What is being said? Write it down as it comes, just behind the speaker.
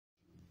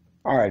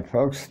Alright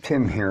folks,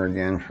 Tim here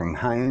again from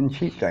High End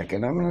Cheap Tech,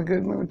 and I'm in a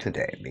good mood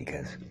today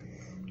because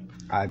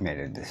I made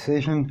a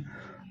decision.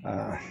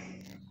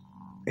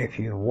 If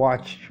you've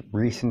watched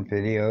recent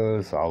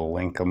videos, I'll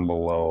link them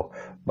below,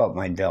 about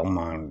my Dell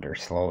monitor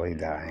slowly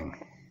dying.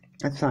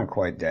 It's not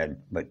quite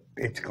dead, but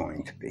it's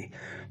going to be.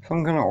 So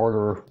I'm going to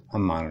order a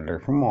monitor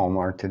from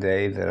Walmart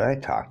today that I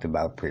talked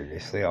about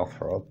previously. I'll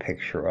throw a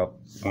picture up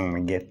when we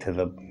get to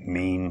the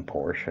main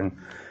portion,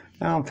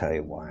 and I'll tell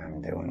you why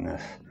I'm doing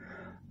this.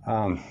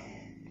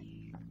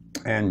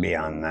 And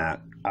beyond that,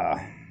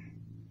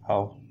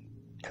 I'll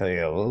tell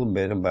you a little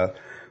bit about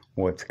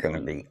what's going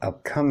to be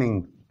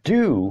upcoming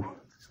due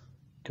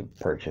to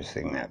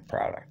purchasing that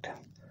product.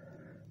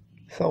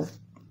 So,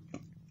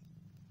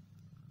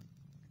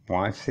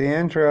 watch the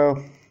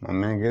intro.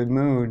 I'm in a good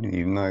mood,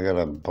 even though I got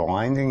a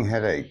blinding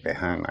headache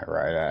behind my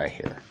right eye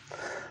here.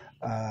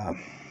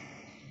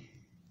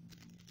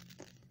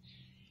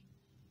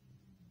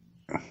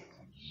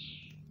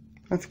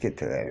 Let's get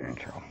to that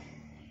intro.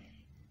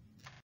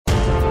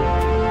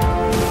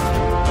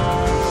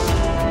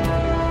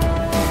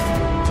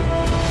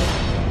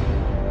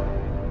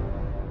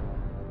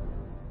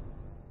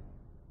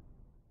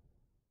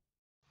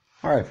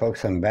 Alright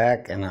folks, I'm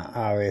back, and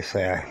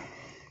obviously I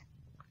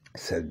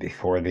said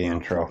before the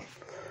intro,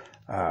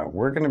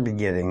 we're going to be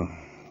getting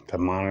the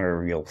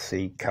monitor you'll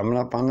see coming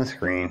up on the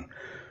screen,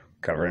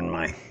 covering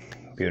my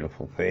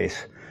beautiful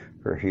face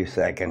for a few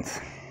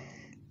seconds.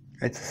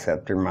 It's a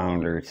Sceptre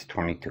monitor. It's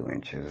 22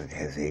 inches. It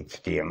has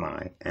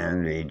HDMI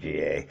and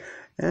VGA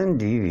and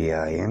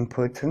DVI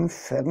inputs, and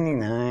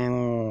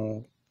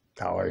 $79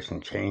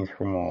 and change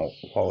from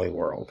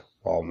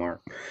Walmart.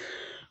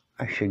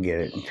 I should get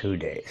it in 2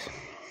 days.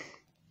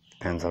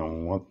 Depends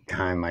on what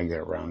time I get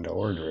around to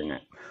ordering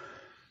it.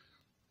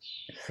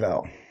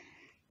 So,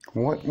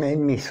 what made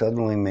me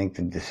suddenly make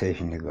the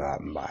decision to go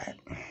out and buy it?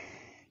 I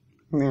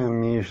mean,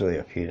 I'm usually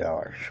a few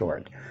dollars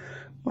short.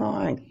 Well,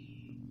 I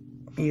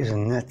use a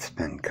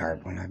NetSpend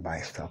card when I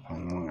buy stuff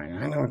online.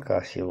 I know it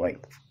costs you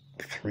like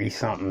 $3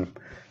 something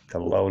to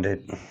load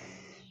it,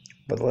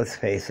 but let's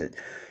face it,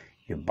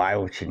 you buy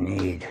what you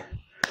need,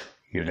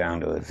 you're down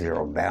to a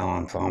zero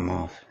balance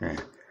almost. Yeah.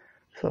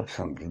 So if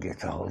somebody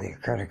gets a hold of your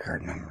credit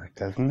card number, it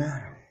doesn't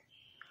matter.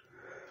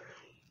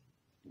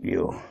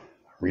 You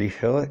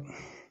refill it,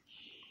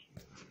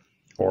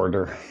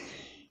 order,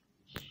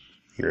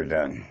 you're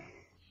done.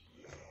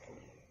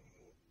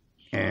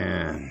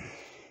 And,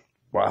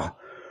 wow,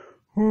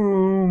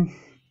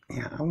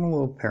 yeah, I'm a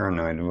little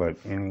paranoid about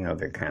any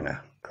other kind of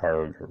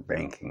card or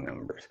banking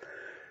numbers.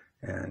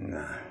 And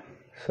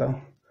so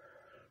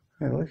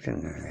I looked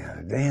in there the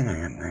other day and I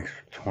got an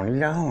extra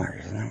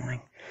 $20. And I'm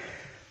like,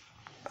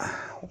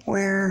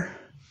 where?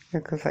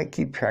 Because I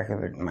keep track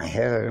of it in my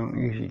head. I don't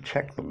usually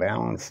check the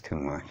balance too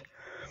much.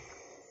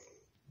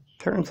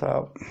 Turns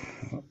out,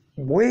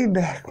 way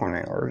back when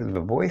I ordered the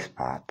voice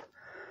pop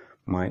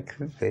mic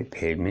that they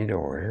paid me to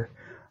order,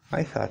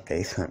 I thought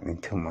they sent me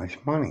too much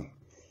money.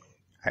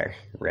 I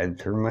actually read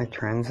through my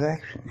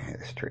transaction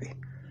history.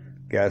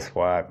 Guess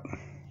what?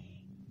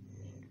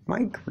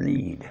 Mike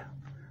Reed,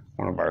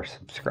 one of our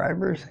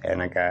subscribers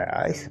and a guy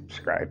I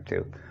subscribe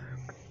to,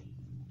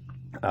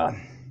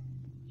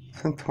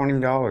 sent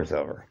 $20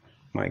 over.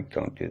 Mike,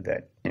 don't do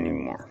that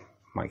anymore.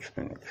 Mike's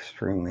been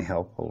extremely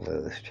helpful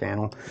to this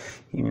channel.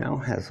 He now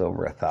has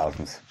over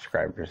 1,000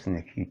 subscribers, and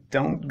if you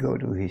don't go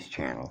to his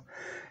channel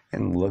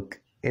and look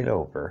it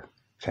over,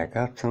 check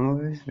out some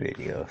of his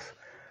videos,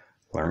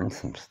 learn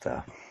some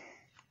stuff,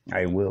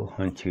 I will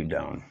hunt you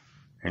down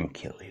and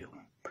kill you.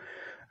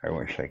 I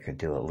wish I could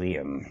do a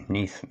Liam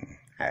Neeson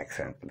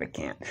accent, but I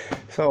can't.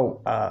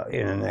 So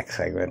in the next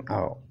segment,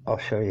 I'll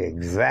show you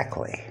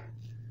exactly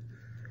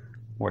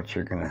what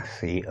you're going to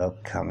see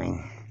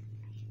upcoming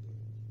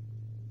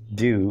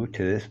due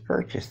to this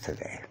purchase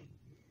today.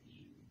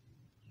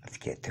 Let's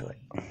get to it.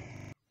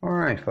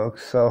 Alright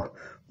folks, so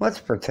let's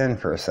pretend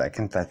for a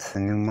second that's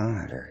the new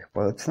monitor.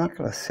 Well, it's not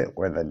going to sit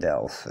where the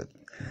Dell sit.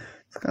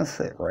 It's going to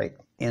sit right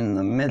in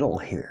the middle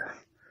here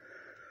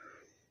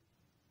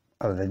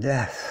of the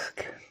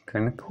desk.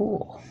 Kind of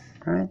cool,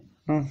 right?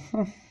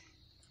 Probably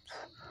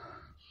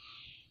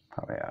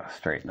ought to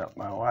straighten up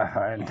my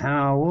Wi-Fi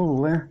now a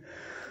little there.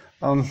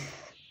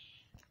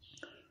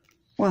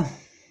 Well,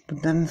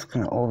 but then it's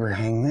going to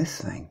overhang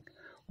this thing.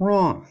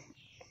 Wrong.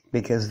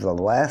 Because the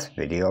last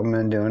video, I'm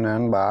going to do an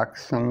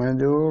unbox, I'm going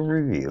to do a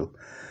review,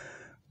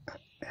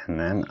 and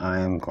then I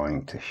am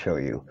going to show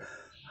you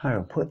how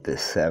to put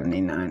this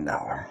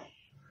 $79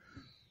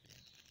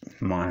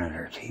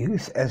 monitor to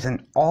use as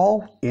an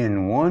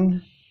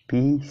all-in-one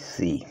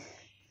PC.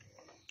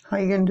 How are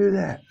you going to do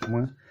that?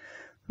 Well,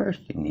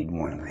 first you need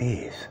one of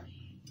these.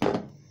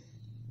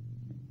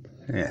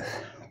 Yes,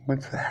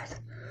 what's that?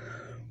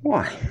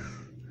 Why?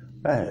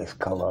 That is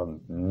called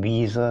a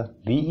VESA,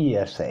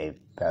 V-E-S-A,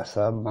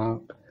 VESA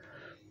mount.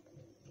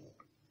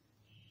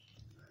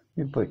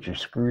 You put your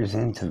screws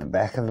into the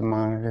back of the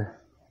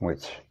monitor,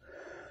 which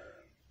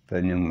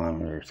the new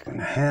monitor is going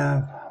to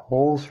have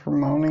holes for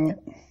mounting it.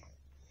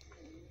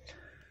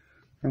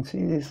 And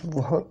see these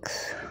little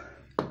hooks?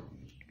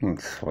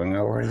 Let's swing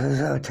over to the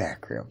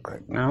Zotac real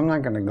quick. Now, I'm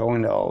not going to go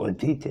into all the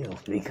details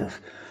because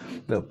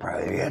there'll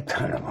probably be a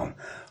ton of them.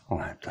 I'll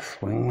have to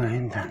swing my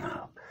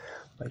antenna up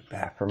like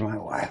that for my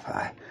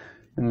Wi-Fi.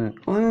 And then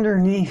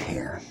underneath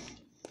here,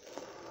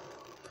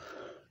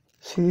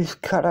 see these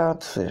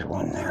cutouts? There's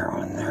one there,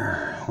 one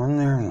there, one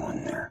there, and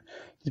one there.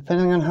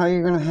 Depending on how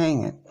you're going to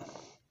hang it,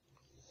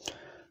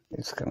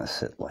 it's going to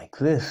sit like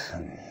this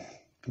in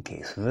the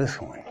case of this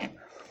one.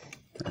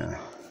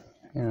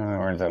 In other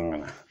words, I'm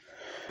going to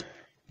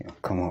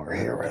come over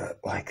here with it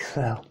like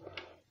so,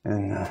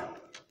 and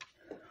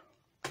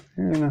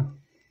you're gonna,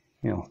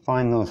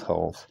 find those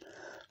holes,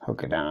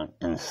 hook it down,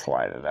 and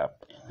slide it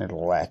up.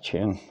 It'll latch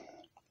in.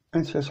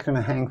 It's just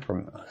gonna hang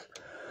from those.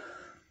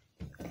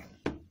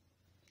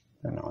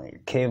 And all your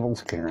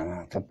cables can run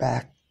out the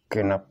back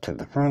and up to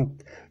the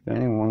front. The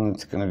only one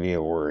that's gonna be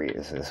a worry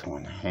is this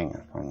one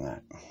hanging from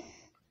that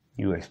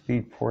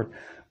USB port.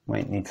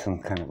 Might need some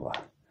kind of a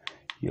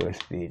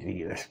USB to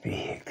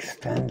USB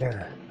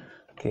extender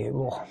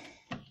cable,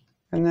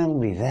 and that'll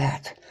be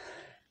that,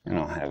 and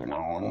I'll have an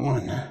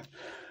all-in-one,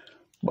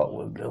 but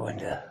we'll go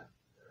into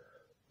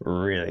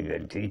really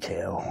good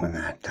detail when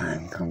that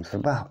time comes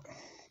about.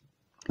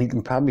 You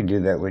can probably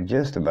do that with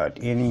just about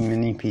any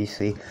mini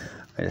PC.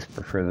 I just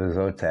prefer the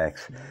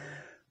Zotacs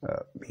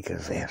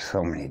because they have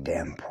so many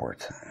damn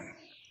ports on them.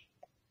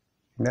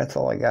 That's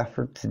all I got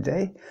for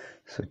today,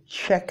 so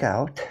check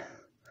out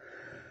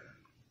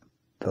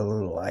the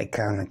little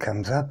icon that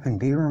comes up and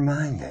be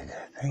reminded.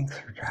 Thanks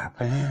for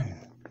dropping in.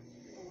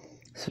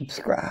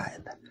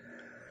 Subscribe.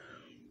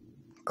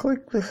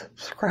 Click the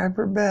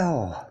subscriber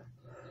bell.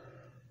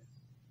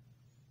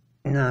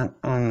 Not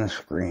on the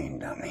screen,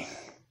 dummy.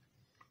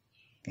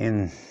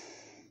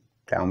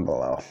 Down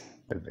below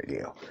the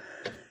video.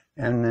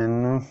 And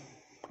then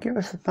give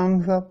us a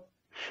thumbs up.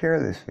 Share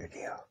this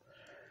video.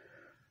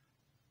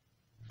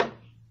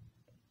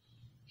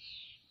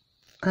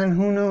 And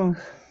who knows?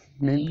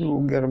 Maybe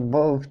we'll get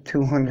above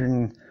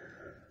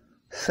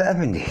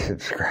 270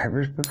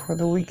 subscribers before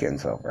the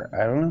weekend's over.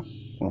 I don't know.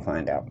 We'll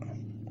find out.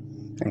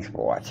 Thanks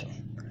for watching.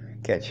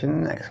 Catch you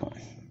in the next one.